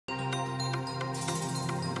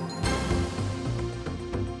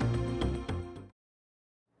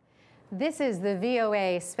This is the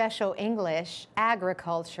VOA Special English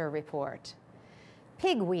Agriculture Report.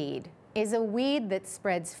 Pigweed is a weed that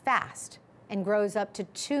spreads fast and grows up to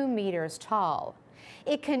 2 meters tall.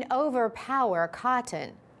 It can overpower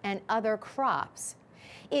cotton and other crops.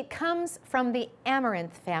 It comes from the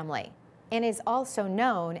amaranth family and is also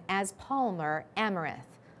known as Palmer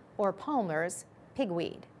amaranth, or Palmer's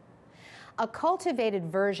pigweed. A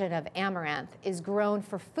cultivated version of amaranth is grown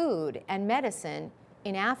for food and medicine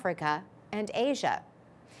in Africa and Asia.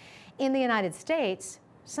 In the United States,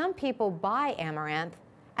 some people buy amaranth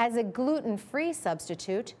as a gluten-free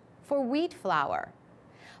substitute for wheat flour.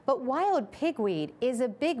 But wild pigweed is a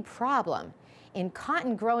big problem in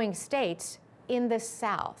cotton-growing states in the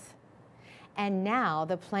South. And now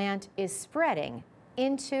the plant is spreading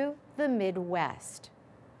into the Midwest.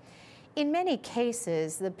 In many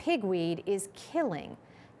cases, the pigweed is killing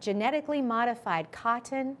genetically modified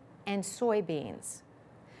cotton and soybeans.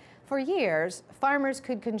 For years, farmers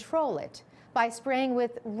could control it by spraying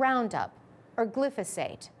with Roundup or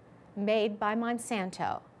glyphosate, made by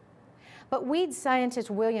Monsanto. But weed scientist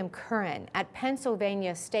William Curran at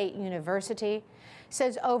Pennsylvania State University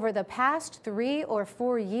says over the past 3 or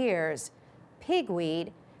 4 years,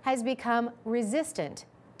 pigweed has become resistant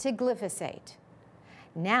to glyphosate.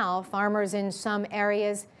 Now, farmers in some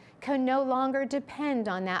areas can no longer depend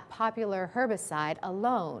on that popular herbicide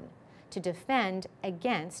alone to defend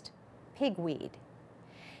against pigweed.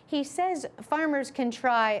 He says farmers can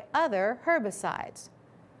try other herbicides,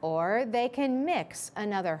 or they can mix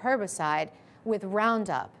another herbicide with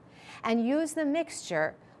Roundup and use the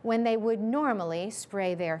mixture when they would normally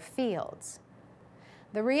spray their fields.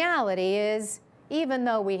 The reality is, even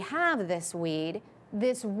though we have this weed,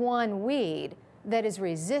 this one weed that is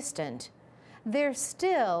resistant, there's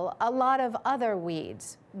still a lot of other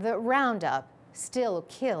weeds that Roundup still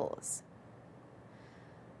kills.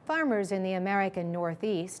 Farmers in the American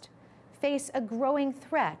Northeast face a growing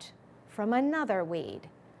threat from another weed.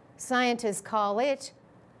 Scientists call it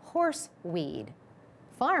horseweed.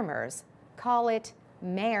 Farmers call it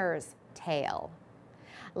mare's tail.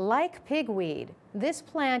 Like pigweed, this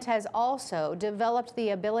plant has also developed the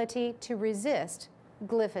ability to resist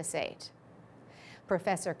glyphosate.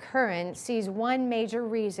 Professor Curran sees one major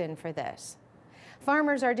reason for this.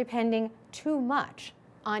 Farmers are depending too much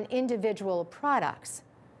on individual products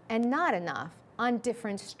and not enough on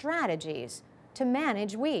different strategies to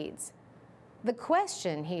manage weeds. The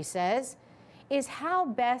question, he says, is how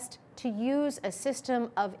best to use a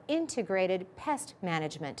system of integrated pest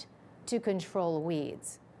management to control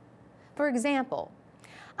weeds. For example,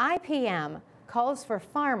 IPM calls for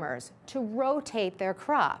farmers to rotate their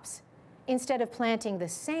crops instead of planting the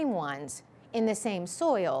same ones in the same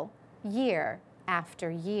soil year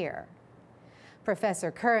after year. Professor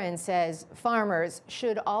Curran says farmers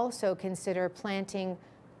should also consider planting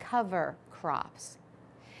cover crops.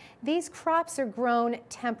 These crops are grown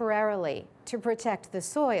temporarily to protect the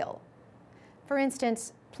soil. For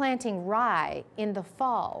instance, planting rye in the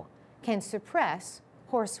fall can suppress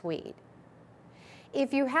horseweed.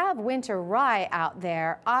 If you have winter rye out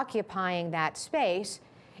there occupying that space,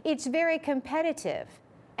 it's very competitive,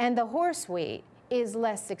 and the horseweed is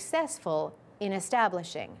less successful in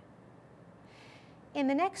establishing. In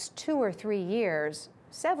the next 2 or 3 years,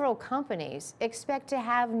 several companies expect to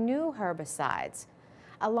have new herbicides,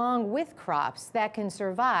 along with crops that can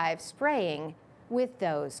survive spraying with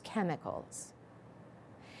those chemicals.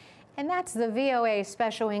 And that's the VOA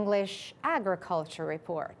Special English Agriculture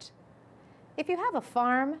Report. If you have a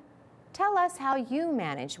farm, tell us how you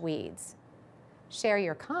manage weeds. Share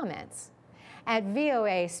your comments at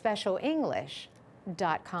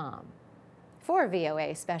voaspecialenglish.com. For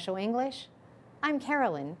VOA Special English, I'm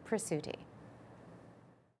Carolyn Presutti.